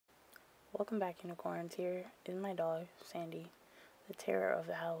Welcome back, unicorns. Here is my dog, Sandy, the terror of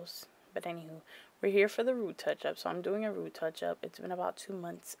the house. But anywho, we're here for the root touch-up. So I'm doing a root touch-up. It's been about 2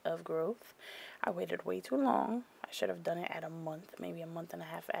 months of growth. I waited way too long. I should have done it at a month, maybe a month and a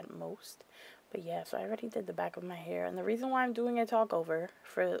half at most. But yeah, so I already did the back of my hair. And the reason why I'm doing a talkover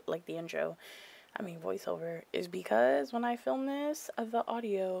for like the intro, voiceover, is because when I film this, the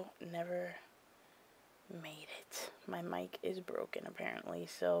audio never made it. My mic is broken apparently,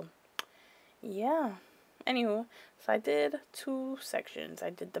 so yeah. Anywho, so I did 2 sections. I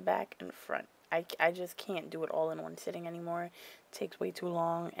did the back and front. I just can't do it all in one sitting anymore. It takes way too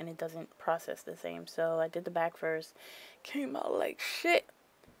long and it doesn't process the same. So I did the back first. Came out like shit.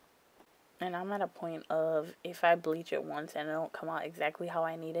 And I'm at a point of, if I bleach it once and it don't come out exactly how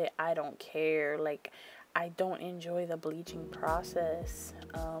I need it, I don't care. Like, I don't enjoy the bleaching process.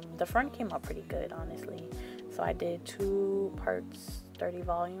 The front came out pretty good, honestly. So I did 2 parts 30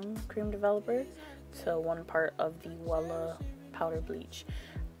 volume cream developer to 1 part of the Wella powder bleach.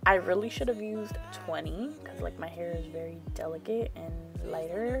 I really should have used 20 because like my hair is very delicate and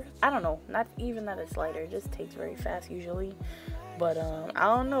lighter. I don't know, not even that it's lighter, it just takes very fast usually. But I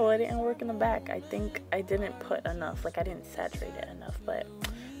don't know, it didn't work in the back. I think I didn't put enough, like I didn't saturate it enough, but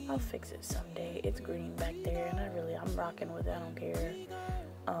I'll fix it someday. It's green back there and I'm rocking with it, I don't care.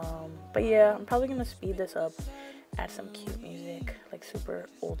 But yeah, I'm probably gonna speed this up, add some cute music, like super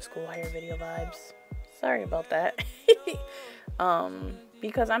old school hair video vibes. Sorry about that.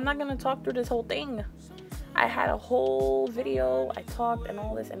 Because I'm not gonna talk through this whole thing. I had a whole video, I talked and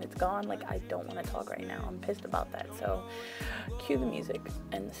all this, and it's gone. Like, I don't want to talk right now. I'm pissed about that. So cue the music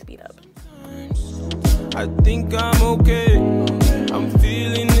and the speed up. I think I'm okay. I'm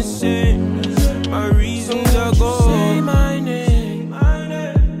feeling the same. My reasons are gone. Say my name,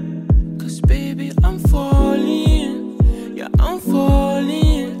 cause baby I'm falling. Yeah, I'm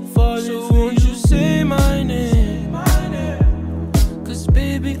falling, falling. So won't you say my name, cause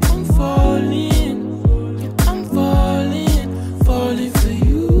baby I'm falling. Yeah, I'm falling, falling for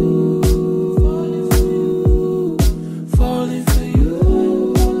you. Falling for you. Falling for you.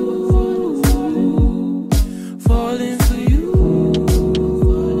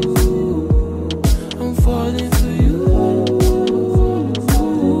 I'm falling for you.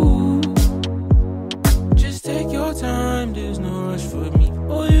 Just take your time, there's no rush for me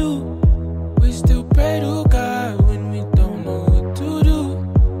or you. We still pray to God when we don't know what to do.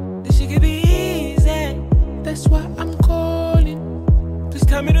 This shit could be easy, that's why I'm calling. Just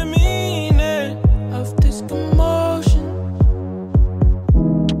tell me the meaning of this commotion.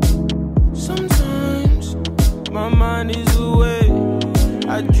 Sometimes my mind is away,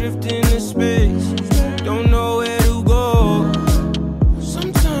 I drift into space, don't know where to go.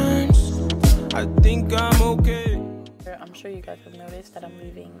 Sometimes I think I'm okay. I'm sure you guys have noticed that I'm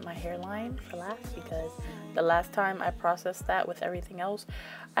leaving my hairline for last because the last time I processed that with everything else,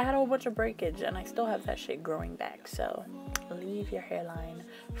 I had a whole bunch of breakage and I still have that shit growing back. So leave your hairline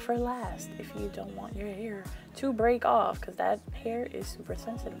for last if you don't want your hair to break off, because that hair is super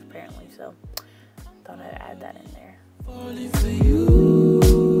sensitive apparently. So thought I'd add that in there. Falling for you.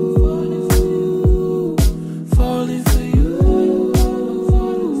 Falling for you. Falling for you.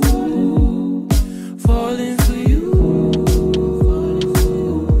 I'm falling for you.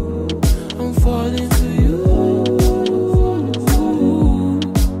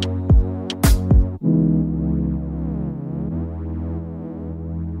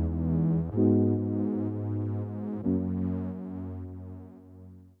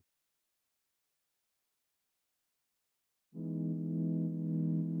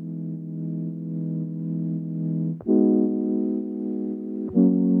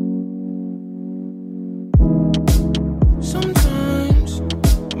 Sometimes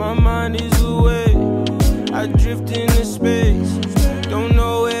my mind is away, I drift into space, don't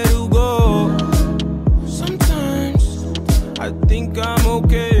know where to go. Sometimes I think I'm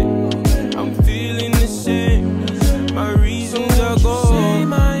okay, I'm feeling the same. My reasons are gone. Say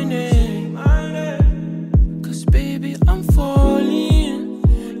my name, cause baby I'm falling.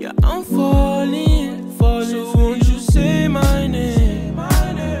 Yeah, I'm falling, falling. So won't you say my name,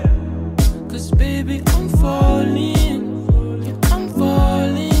 cause baby I'm falling.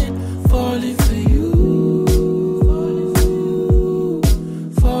 Falling for you.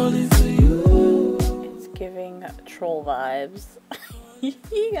 Falling for you. It's giving troll vibes.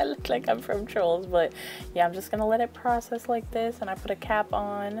 I look like I'm from Trolls, but yeah, I'm just gonna let it process like this. And I put a cap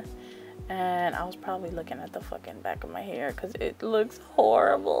on, and I was probably looking at the fucking back of my hair because it looks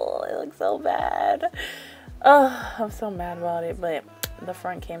horrible. It looks so bad. Oh, I'm so mad about it, but the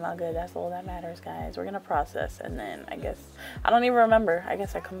front came out good. That's all that matters, guys. We're gonna process, and then I guess I don't even remember. I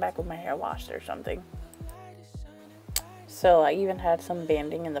guess I come back with my hair washed or something. So I even had some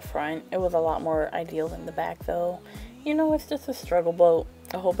banding in the front. It was a lot more ideal than the back, though. You know, it's just a struggle boat.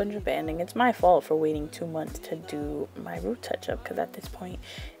 A whole bunch of banding. It's my fault for waiting 2 months to do my root touch-up, because at this point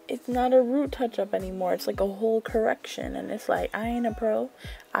it's not a root touch-up anymore. It's like a whole correction, and it's like, I ain't a pro.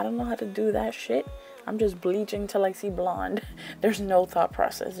 I don't know how to do that shit. I'm just bleaching till I see blonde. There's no thought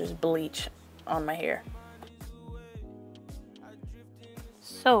process. There's bleach on my hair.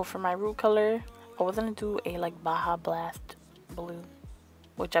 So for my root color, I was gonna do a like Baja Blast blue,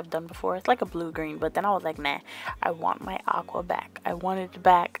 which I've done before. It's like a blue-green, but then I was like, nah, I want my aqua back. I want it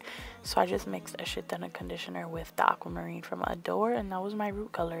back. So I just mixed a shit ton of conditioner with the Aquamarine from Adore, and that was my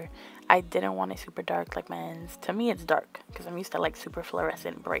root color. I didn't want it super dark like my ends. To me, it's dark because I'm used to like super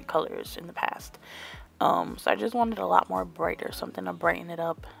fluorescent bright colors in the past. So I just wanted a lot more brighter, something to brighten it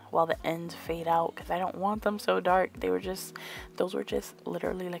up while the ends fade out, because I don't want them so dark. Those were just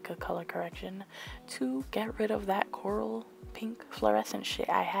literally like a color correction to get rid of that coral pink fluorescent shit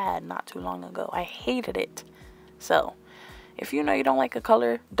I had not too long ago. I hated it. So if you know you don't like a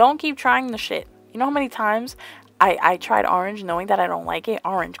color, don't keep trying the shit. You know how many times I tried orange knowing that I don't like it?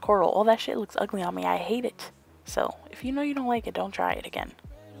 Orange, coral, all that shit looks ugly on me. I hate it. So if you know you don't like it, don't try it again.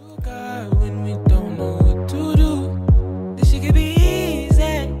 When we don't know what to do, this shit could be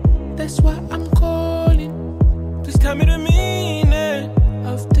easy. That's why I'm calling. Please tell me the meaning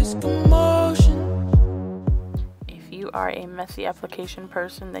of this commotion. If you are a messy application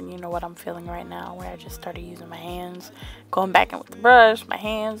person, then you know what I'm feeling right now, where I just started using my hands, going back in with the brush, my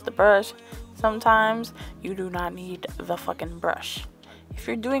hands, the brush. Sometimes you do not need the fucking brush. If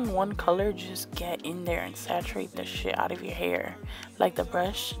you're doing one color, just get in there and saturate the shit out of your hair. Like the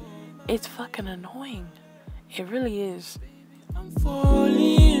brush, it's fucking annoying. It really is. I'm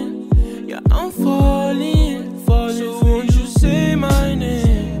falling, yeah, I'm falling, falling. So won't you say my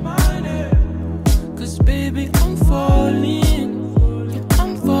name? Cause baby, I'm falling, yeah,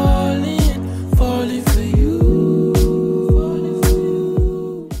 I'm falling, falling for you.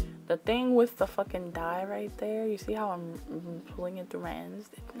 The thing with the fucking dye right there, you see how I'm pulling it through my ends?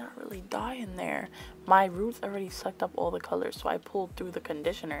 It's not really dye in there. My roots already sucked up all the colors, so I pulled through the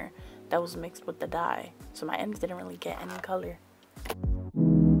conditioner that was mixed with the dye. So my ends didn't really get any color.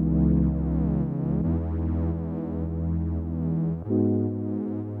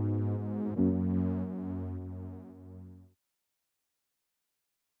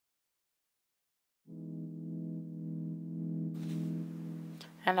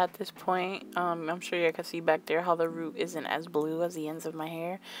 And at this point, I'm sure you can see back there how the root isn't as blue as the ends of my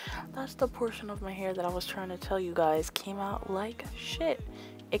hair. That's the portion of my hair that I was trying to tell you guys came out like shit.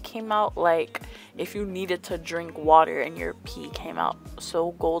 It came out like if you needed to drink water and your pee came out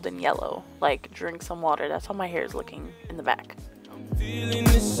so golden yellow. Like, drink some water. That's how my hair is looking in the back. I'm feeling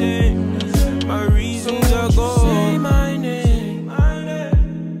the same. My reasons are gone. Say my name.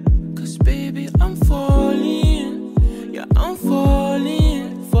 Cause baby, I'm falling. Yeah, I'm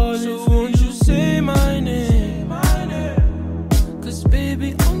falling, falling. So won't you say my name? Cause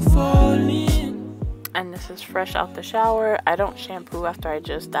baby, I'm falling. And this is fresh out the shower. I don't shampoo after I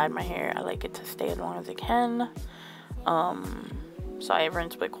just dyed my hair. I like it to stay as long as it can. So I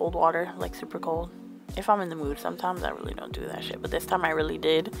rinse with cold water, like super cold. If I'm in the mood, sometimes I really don't do that shit. But this time I really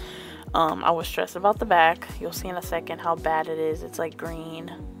did. I was stressed about the back. You'll see in a second how bad it is. It's like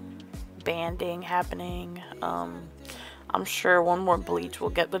green banding happening. I'm sure one more bleach will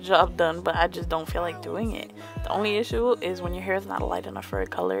get the job done, but I just don't feel like doing it. The only issue is when your hair is not light enough for a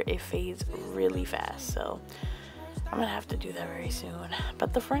color, it fades really fast. So I'm gonna have to do that very soon.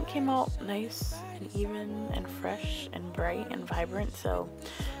 But the front came out nice and even and fresh and bright and vibrant. So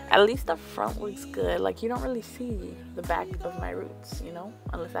at least the front looks good. Like, you don't really see the back of my roots, you know,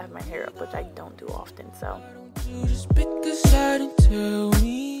 unless I have my hair up, which I don't do often. So Just pick a side and tell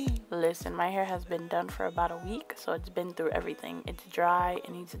me. Listen, my hair has been done for about a week, so it's been through everything. It's dry, it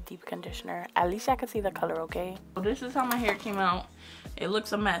needs a deep conditioner. At least I can see the color, okay? So this is how my hair came out. It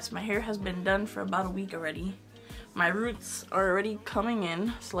looks a mess. My hair has been done for about a week already. My roots are already coming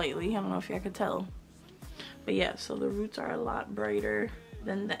in slightly. I don't know if you could tell. But yeah, so the roots are a lot brighter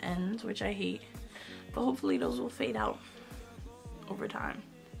than the ends, which I hate. But hopefully those will fade out over time.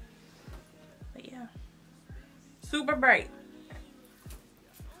 But yeah, super bright.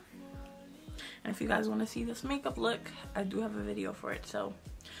 And if you guys want to see this makeup look, I do have a video for it. So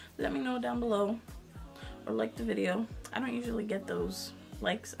let me know down below, or like the video. I don't usually get those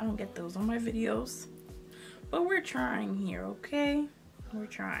likes. I don't get those on my videos. But we're trying here, okay? We're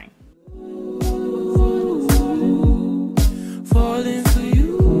trying.